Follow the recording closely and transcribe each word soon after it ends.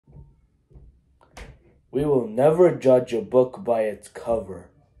We will never judge a book by its cover.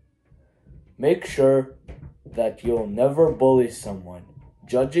 Make sure that you'll never bully someone.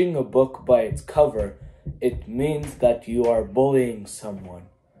 Judging a book by its cover, it means that you are bullying someone.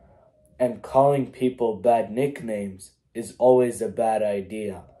 And calling people bad nicknames is always a bad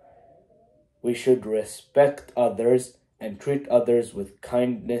idea. We should respect others and treat others with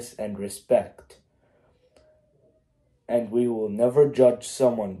kindness and respect. And we will never judge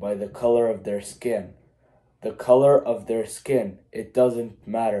someone by the color of their skin. The color of their skin, it doesn't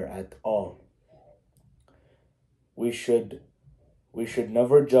matter at all. We should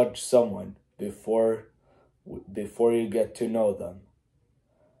never judge someone before you get to know them.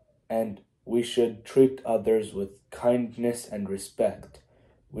 And we should treat others with kindness and respect.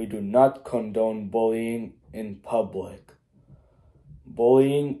 We do not condone bullying in public.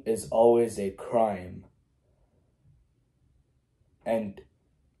 Bullying is always a crime. And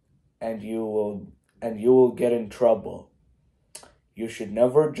you will get in trouble. You should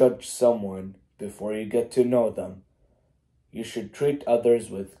never judge someone before you get to know them. You should treat others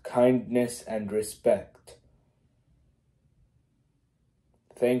with kindness and respect.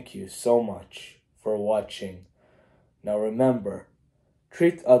 Thank you so much for watching. Now remember,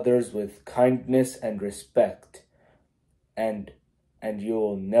 treat others with kindness and respect, and you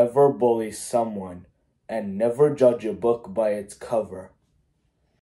will never bully someone, and never judge a book by its cover.